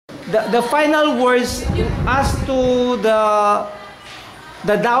the final words as to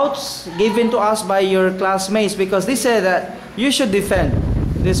the doubts given to us by your classmates, because they said that you should defend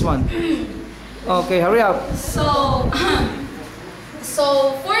this one. Okay, hurry up. So,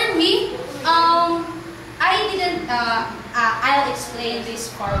 so for me, I didn't. I'll explain this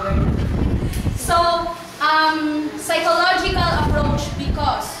forward. So, psychological approach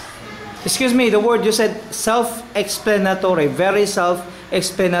because. Excuse me, the word you said self-explanatory, very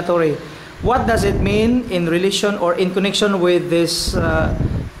self-explanatory. What does it mean in relation or in connection with this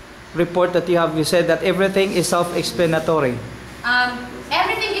report that you have? You said that everything is self-explanatory.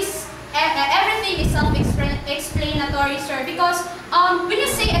 Everything is self-explanatory, sir. Because when you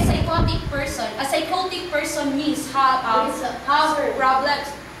say a psychotic person means have problems.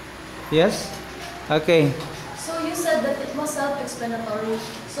 Yes. Okay. So you said that it was self-explanatory.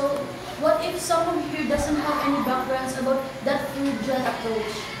 So what if someone here doesn't have any backgrounds about that freudian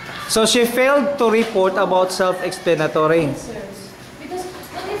approach? So she failed to report about self-explanatory. Yes, sir. Because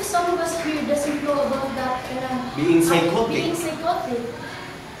what if some of us here doesn't know about that being psychotic? Being psychotic.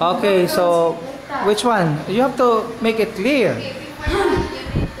 Okay, so which one? You have to make it clear.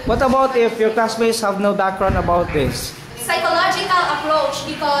 What about if your classmates have no background about this? Psychological approach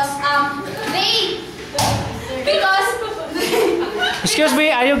because Excuse me,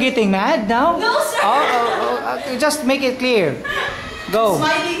 are you getting mad now? No, sir. Okay, just make it clear. Go.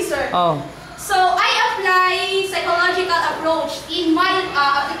 Smiling, sir. Oh. So I apply psychological approach in my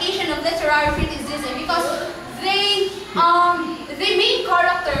application of literary criticism because the main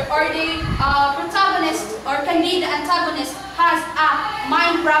character or the protagonist or can be the antagonist has a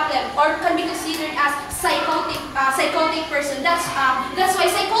mind problem or can be considered as psychotic person. That's why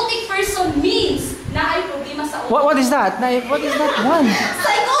psychotic person means na ay problema sa ulo. What is that? What is that one?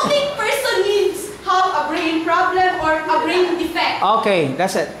 Psychotic person means have a brain problem or a brain defect. Okay,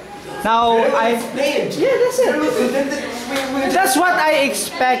 that's it. Now yeah, that's it. That's what I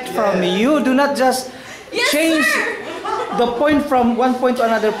expect from you. Do not just change the point from one point to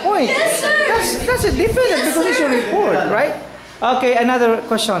another point. Yes, sir. That's a different because it's your report, right? Okay, another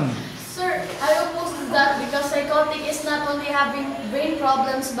question. Sir, I oppose to that because psychotic is not only having brain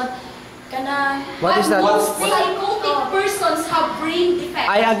problems but What is that? Most psychotic persons have brain defects.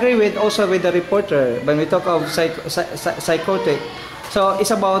 I agree with also with the reporter when we talk of psychotic. So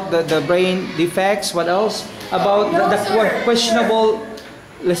it's about the brain defects. What else? About the questionable,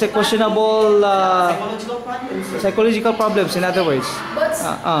 let's say questionable psychological problems. In other words. But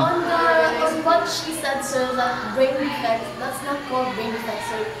on what she said, sir, that brain defects, that's not called brain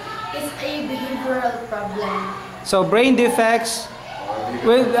defects, sir. It's a behavioral problem. So brain defects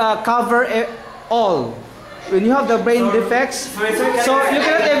will cover all. When you have the brain defects, so you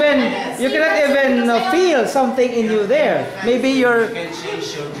cannot even feel something in you there. Maybe you're. You can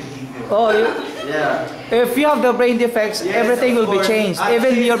change your behavior. Yeah. If you have the brain defects, everything will be changed,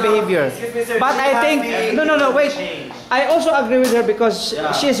 even your behavior. But I think no, wait. I also agree with her because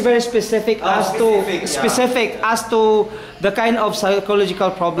she is very specific as to the kind of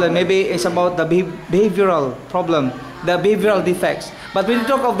psychological problem. Maybe it's about the behavioral problem, the behavioral defects. But when you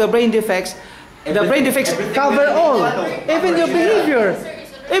talk of the brain defects cover all, even your behavior.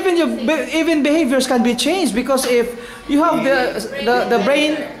 Even behaviors can be changed because if you have the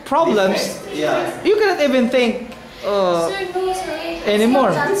brain problems, you cannot even think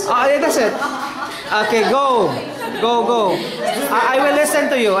anymore. That's it. Okay, go. I will listen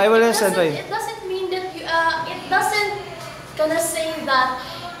to you. It doesn't mean that it doesn't gonna say that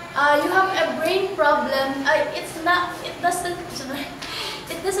you have a brain problem. It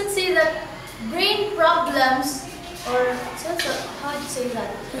doesn't say that brain problems. Or how do you say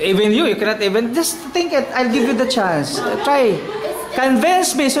that? Even you cannot even just think it. I'll give you the chance. Try.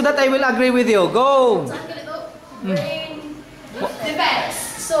 Convince me so that I will agree with you. Go. Brain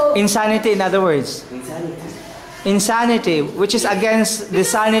defects. So insanity, in other words. Insanity, which is against the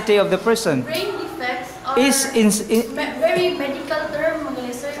sanity of the person. Brain defects are very medical term,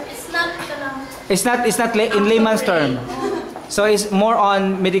 sir. It's not in layman's term. So it's more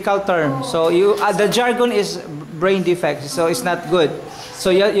on medical term. So the jargon is brain defects. So it's not good. So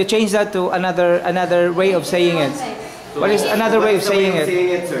you change that to another way of saying it. What is another way of saying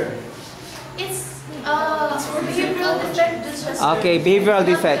it? Sir? It's behavioral defect. Okay, behavioral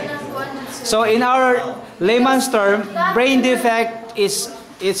defect. So in our layman's term, brain defect is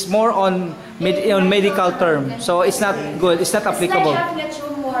more on medical term. So it's not good. It's not applicable. It's like having a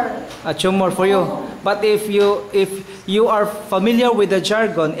tumor. A tumor for you. But if you are familiar with the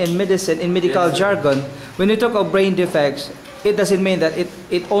jargon in medicine, in medical jargon, when you talk of brain defects, it doesn't mean that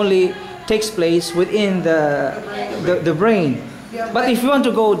it only takes place within the brain. Yeah, But if you want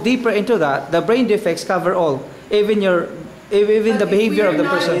to go deeper into that, the brain defects cover all, even even the but if behavior of the we're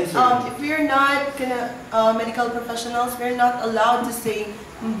person. If we're not medical professionals, we're not allowed to say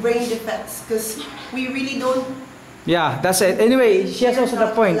brain defects because we really don't. Yeah, that's it. Anyway, she has also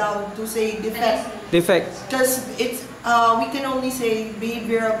the point. We're not allowed to say defect Defects, because it's we can only say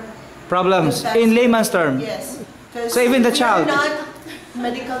behavioral problems, defects. in layman's term. Yes. 'Cause So even the we child. are not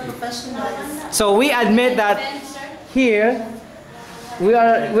medical professionals. So we admit that here we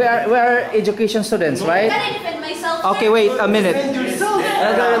are education students, right? Can I defend myself? Okay, wait a minute.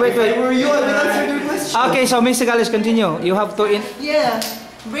 Wait. Were you? I will answer your question. Okay, so Miss Gales, continue. You have to Yeah,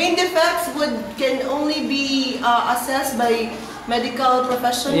 brain defects can only be assessed by medical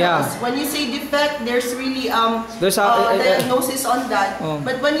professionals. Yeah. When you say defect, there's really There's a- diagnosis on that. Oh.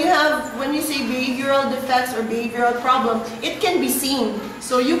 But when you say behavioral defects or behavioral problem, it can be seen.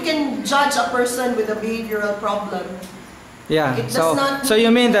 So you can judge a person with a behavioral problem. yeah. It does not So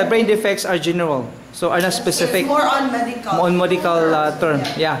you mean that brain defects are general, so are not specific It's more on medical. on medical term.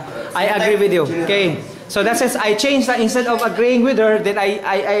 Yeah, I agree with you. Okay. So that says I changed that instead of agreeing with her, then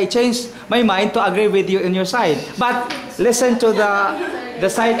I changed my mind to agree with you in your side. But listen to the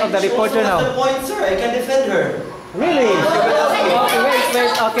side of the reporter What's the now. point, sir? I can defend her. Really? Okay, wait.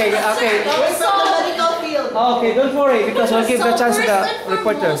 Okay. We're from the medical field. Okay, don't worry because we'll give the chance to first the and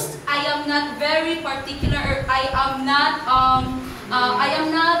reporter. foremost, I am not very particular. Or I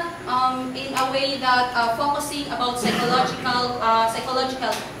am not in a way that focusing about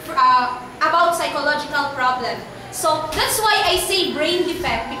psychological problem. So that's why I say brain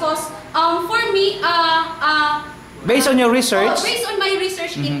defect because for me Based on your research. based on my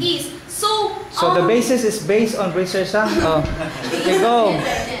research it is. So So the basis is based on research, huh? Oh, okay, go.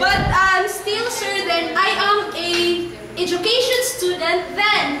 but still, sir, then I am a education student.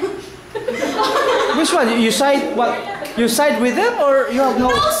 Then Which one? You side what? You side with them or you have no?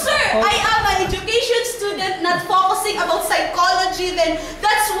 no, sir, Oh. I am an education student, not focusing about psychology. Then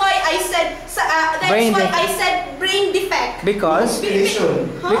that's why I said Brain defect. I said brain defect. Because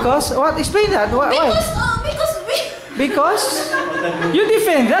because what? Explain that. Why? Because you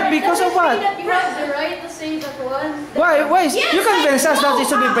defend that because of what? You have the right to say that one. Why? Yes, You convince us that it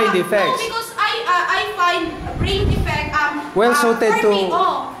should be brain No, defects. because I find brain defect Well suited for me,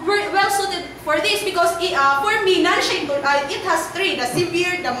 to- well suited for this because for me it has three: the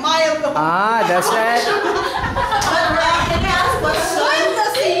severe, the mild. Ah, that's it. Can I ask what's What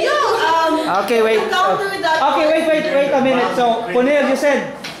does you? Okay, wait. counter that? Okay, wait a minute. So, Punil, you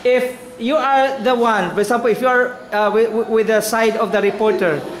said if you are the one, for example, if you are with the side of the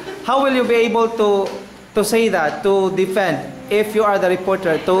reporter, how will you be able to say that, to defend, if you are the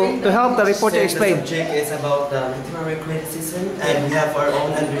reporter, to help the reporter Since explain? The subject is about literary criticism, and we have our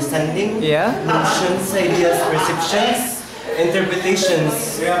own understanding, Yeah. notions, ideas, perceptions,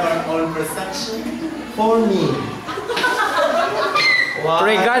 interpretations. We have our own perception. For me,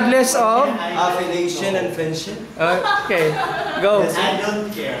 Regardless of... affiliation and friendship. Okay, go. I don't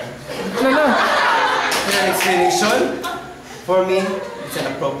care. No. An explanation. For me, it's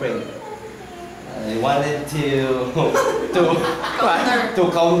inappropriate. I wanted to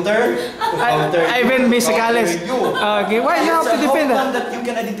counter. Ivan Miss Gales. You. Okay, why you have to defend How that? come that you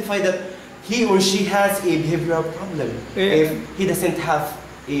can identify that he or she has a behavioral problem Yeah. if he doesn't have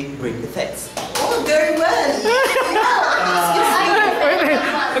a brain defects? Oh, very well.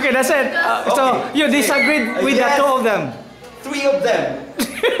 Okay, that's it. So you disagreed with the two of them. Three of them.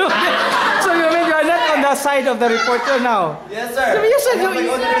 So you mean you are not on the side of the reporter now? Yes, sir. You said I have my you-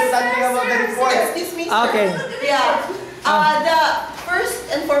 own understanding about the report. Excuse me, sir. Okay. Yeah. The first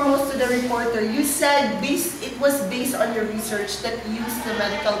and foremost to the reporter, you said it was based on your research that you used the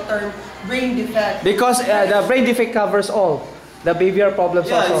medical term brain defect. Because the brain defect covers all. The behavioral problems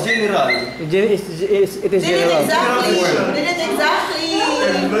Yeah, it's also. general. It is general.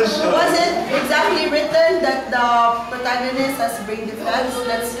 Was it exactly written that the protagonist has brain defects?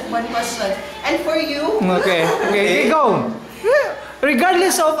 That's one question. And for you, Okay, go.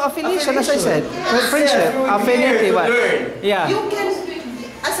 Regardless of affiliation, as I said, friendship, affinity, what? Yeah. you can,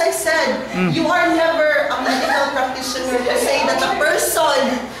 as I said, you are never a medical practitioner to say that a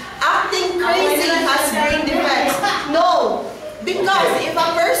person acting crazy has brain defects. No, because if a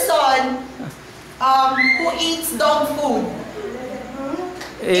person who eats dog food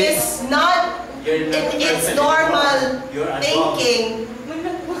is not in its normal thinking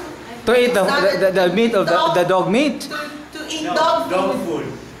To eat the meat of the dog meat. to eat dog food,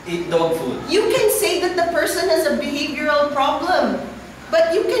 Eat dog food. you can say that the person has a behavioral problem, but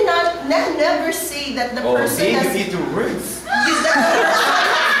you cannot never say that the person See, has you eat your words. that the person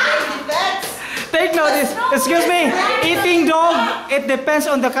has brain defects. Take also this. Excuse me. Eating dog. It depends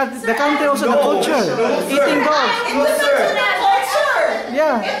on the country, also the culture. Eating dog. It depends on the culture.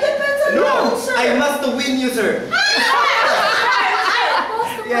 Yeah. It depends on the No, culture. I must win you, sir.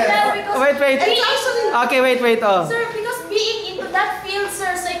 Wait. It's actually Okay, wait. Oh. Sir, because being into that field,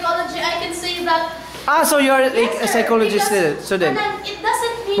 sir, psychology, I can say that. So you're like a Yes, sir, psychology because, student. It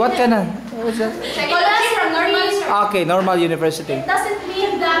doesn't mean What that, kind of? What's that? Psychology from normal, sir. Okay, normal university. It doesn't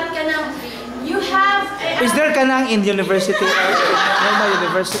mean that you have. Is there kanang in university or normal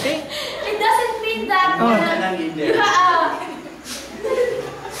university? It doesn't mean that Oh. you have.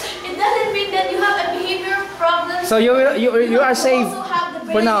 It doesn't mean that you have a behavioral problem. So you are safe also have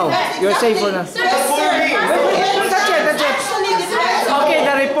the for now. brain You're safe for now. Sir, That's it. actually depends on Okay,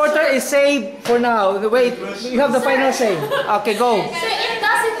 the reporter is safe for now. Wait, you have the final say. Okay, go. So it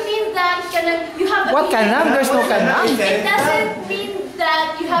doesn't mean that you have a What kanang? There's no kanang. It doesn't mean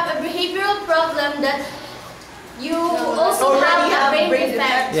that you have a behavioral problem that you also have a brain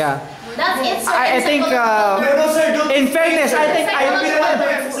defect. Yeah. That's it, sir. I think No, sir, don't. in fairness, I think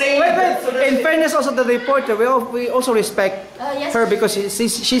Explain. wait. In fairness, also the reporter, we also respect Yes. her because she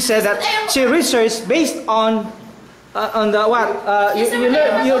said that she researched based on the what?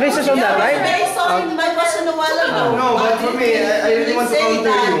 You research on that, right? based on my question a while ago. No, but for me, I really want to Say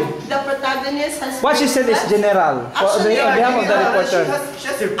counter that you. the protagonist has What she said is general on behalf of the reporter.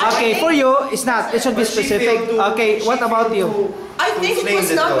 Okay, for you, it's not. It should be specific. Okay, what about you? I think it Explain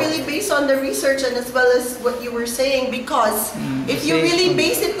was it not though. really based on the research and as well as what you were saying, because if you see. really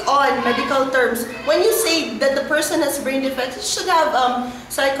base it on medical terms, when you say that the person has brain defects, you should have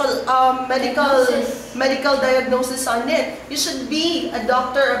medical diagnosis on it. You should be a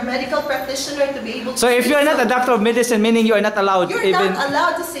doctor, a medical practitioner to be able to So if say you are not so. a doctor of medicine, meaning you are not allowed You're even. not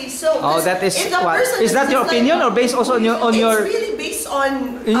allowed to say so. Oh, that is If the what? person Is that your just opinion or based also on your It's really based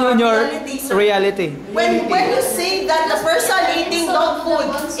on in your reality, sir. reality? When you say that the person eating dog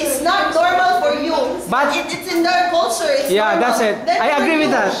food is not normal for you, But- it's in their culture, it's Yeah, normal. that's it. Then I for agree with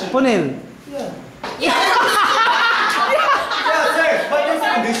you- that. Punil. Yeah, sir, but there's a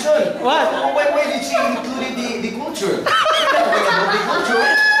condition. What? Why did she include the culture? The culture.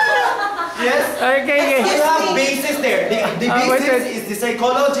 Yes. Okay. You have basis there. The wait. basis is the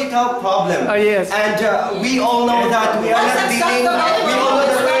psychological problem. Oh, yes. And we all know that we are not dealing. We all know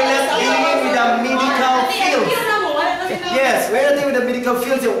that we are not dealing with the medical field. Yes, we are not dealing with the medical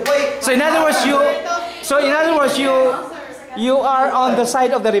field. Wait. So in other words, you are on the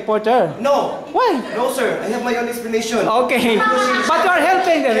side of the reporter. No. Why? No, sir. I have my own explanation. Okay. But you are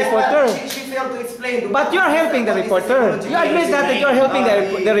helping the reporter. She failed to explain. But you are helping the reporter. You admit that you are helping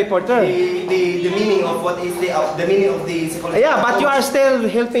the reporter. The meaning of what is the meaning of the psychology. Yeah, but you are still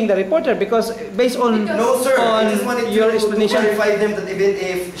helping the reporter because based on No, sir. I on just wanted your to explanation. clarify them that even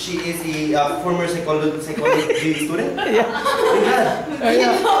if she is a former psychology student. Yeah.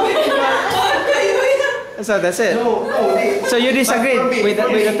 So that's it. No. So you disagree But for me, with the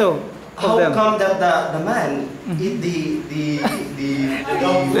two of How them? come that the man eat the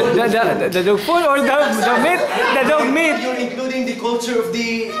dog food? The dog food or the meat? The dog meat. You're including the culture of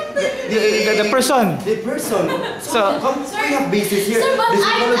the person. The person. So- come, we have basis here. Sir, but The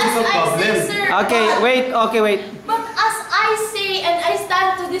psychological as I problem. say, sir. Okay, wait. But as I say and I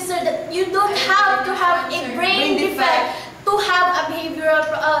stand to this, sir, that you don't have to have a brain defect to have a behavioral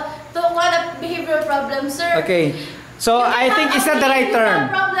problem, sir. Okay. So You can I think have it's not the right a behavioral term.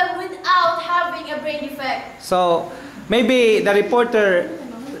 problem without having a brain defect. So maybe the reporter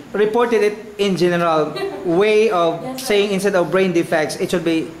reported it in general way of saying instead of brain defects, it should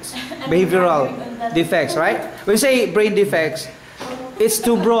be behavioral defects, right? We say brain defects, it's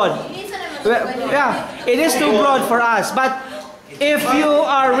too broad. Well, yeah, it is too broad for us. But if you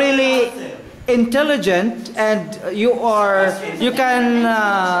are really intelligent and you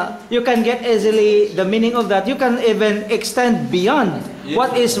can get easily the meaning of that, you can even extend beyond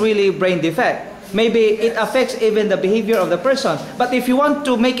what is really brain defect. Maybe it affects even the behavior of the person. But if you want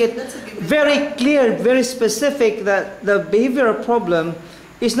to make it very clear, very specific that the behavioral problem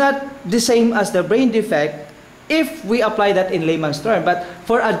is not the same as the brain defect, if we apply that in layman's term. But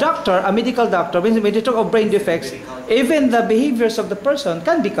for a doctor, a medical doctor, when you talk of brain defects, even the behaviors of the person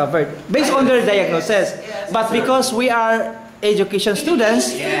can be covered based on their diagnosis. But because we are education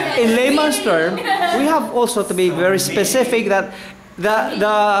students, in layman's term, we have also to be very specific that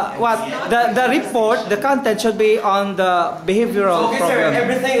the report, the content should be on the behavioral Okay, sir. problem.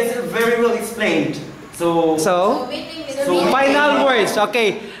 Everything is very well explained. So Final words.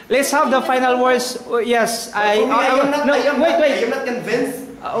 Okay, let's have the final words. Yes, I'm not convinced.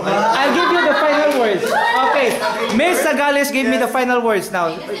 I'll give you the final words. Okay, Miss Sagales, give me the final words now.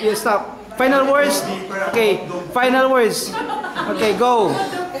 You stop. Final words. Okay, final words. Okay, go.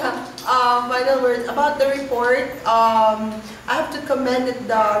 Final words about the report. I have to commend that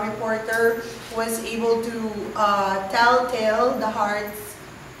the reporter was able to tell the hearts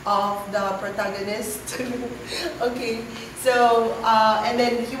of the protagonist. Okay, so and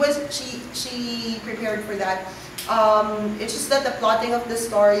then she prepared for that. It's just that the plotting of the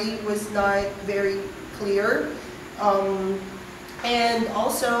story was not very clear, and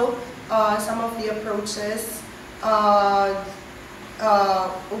also some of the approaches.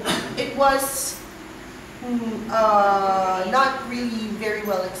 It was not really very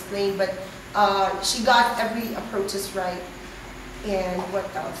well explained, but she got every approaches right. And what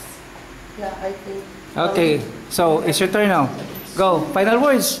else? Yeah, I think. Okay, so it's your turn now. Go. Final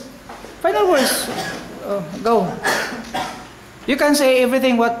words. Final words. Go. You can say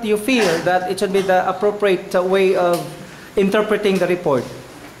everything what you feel that it should be the appropriate way of interpreting the report.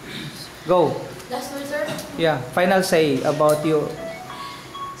 Go. Last word, sir. Yeah, final say about you.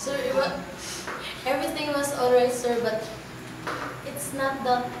 Sir, everything was alright, sir, but it's not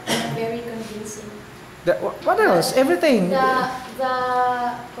that very convincing. What else? Everything. The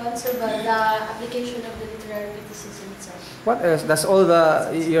application of the literary criticism itself. What else? That's all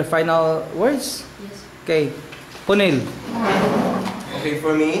your final words? Yes. Okay. Punil. Okay,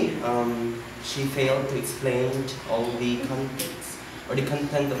 for me, she failed to explain all the context or the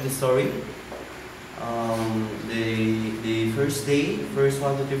content of the story. The first day, first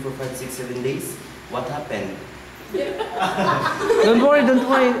 1, 2, 3, 4, 5, 6, 7 days, what happened? Don't worry.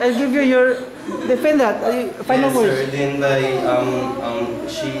 I'll give you your defend that. Final Yes, words. sir. Then by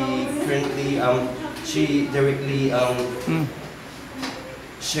she directly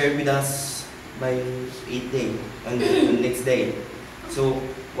shared with us by 8th day on the next day. So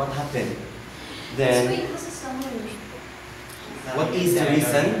what happened? Then what is the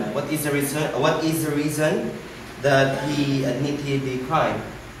reason? What is the reason that he admitted the crime?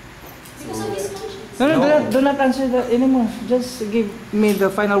 Because of his conscience. No, do not answer that anymore. Just give me the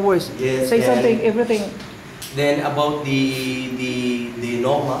final words. Yes, say something, everything. Then about the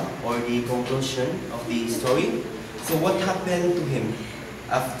norma or the conclusion of the story. So what happened to him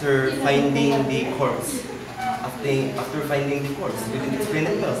after finding the corpse? After finding the corpse, you didn't explain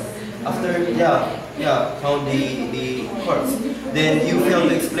it well. After found the corpse, then you fail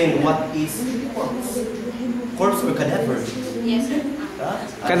to explain what is corpse or cadaver. Yes, sir.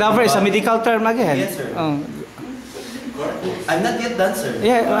 Cadaver is a medical term again. Yes, sir. Oh. I'm not yet done, sir.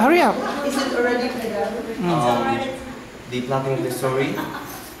 Yeah, hurry up. Is it already The plotting of the story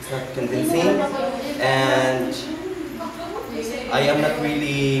is not convincing, and I am not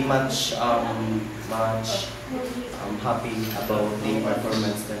really much happy about the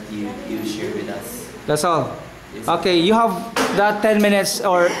performance that you shared with us. That's all. Okay, you have that 10 minutes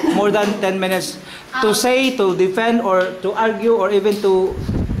or more than 10 minutes to say, to defend, or to argue, or even to...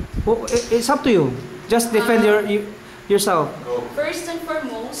 It's up to you. Just defend yourself. First and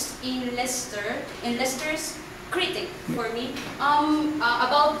foremost, in Lester's critic for me,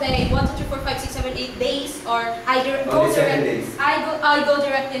 about the 1, 2, 3, 4, 5, 6, 7, 8 days, or I go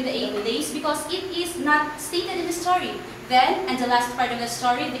direct in the 8 days because it is not stated in the story. Then, and the last part of the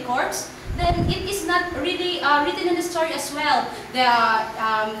story, the corpse, then it is not really written in the story as well. The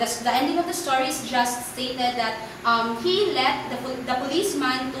ending of the story is just stated that he let the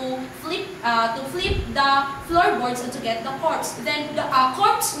policeman to flip the floorboards and to get the corpse. Then the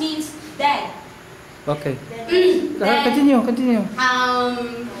corpse means dead. Okay. Then, Continue.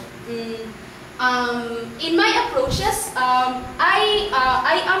 In my approaches, I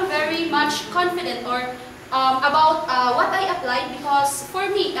am very much confident about what I applied because for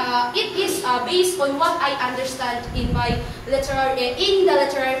me it is based on what I understand in my literary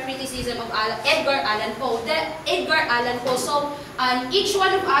criticism of Edgar Allan Poe. Edgar Allan Poe. So each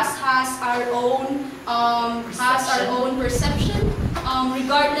one of us has our own perception,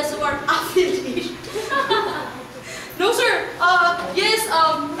 regardless of our affiliation. No, sir. Yes.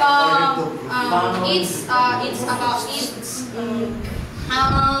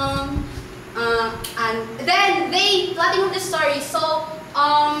 And then they plotting of the story. So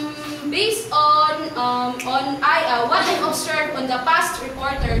based on what I observed on the past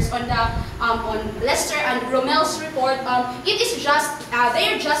reporters on Lester and Romel's report, it is just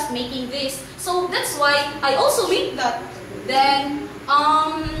they're just making this. So that's why I also make that. Then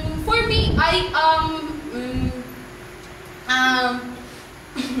for me,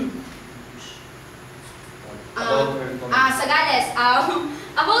 Sagales.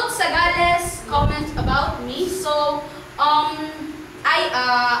 About Sagales' comment about me. So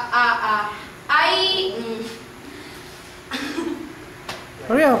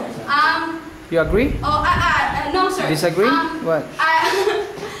Hurry up. You agree? No, sir. Disagree? What?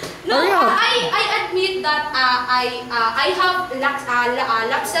 No, Hurry up. I admit that I have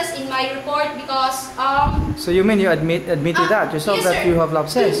lapses in my report because So you mean you admitted that yourself, yes, that sir. you have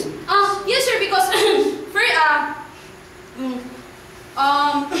lapses? Yes, sir, because for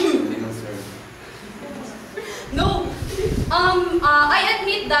no, I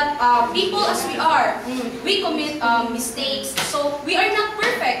admit that people as we are, we commit mistakes. So we are not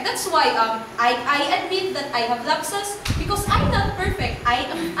perfect. That's why I admit that I have lapses because I'm not perfect. I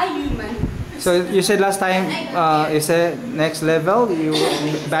am a human. So you said last time, you said next level, you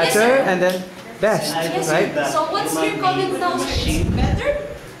better, Yes, sir. and then best, Yes, sir. right? So what's your comment now, sir? Is it better?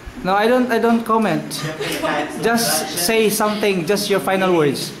 No, I don't comment. Just say something, just your final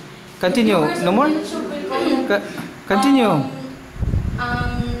words. Continue. No more? Continue.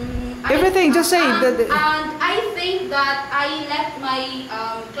 Everything, just say that. And I think that I let my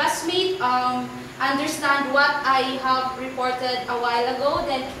classmate understand what I have reported a while ago.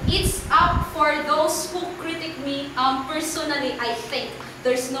 Then it's up for those who critique me personally. I think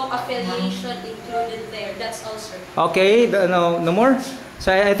there's no affiliation included there. That's all, sir. Okay, no more?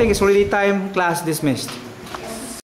 So I think it's already time, class dismissed.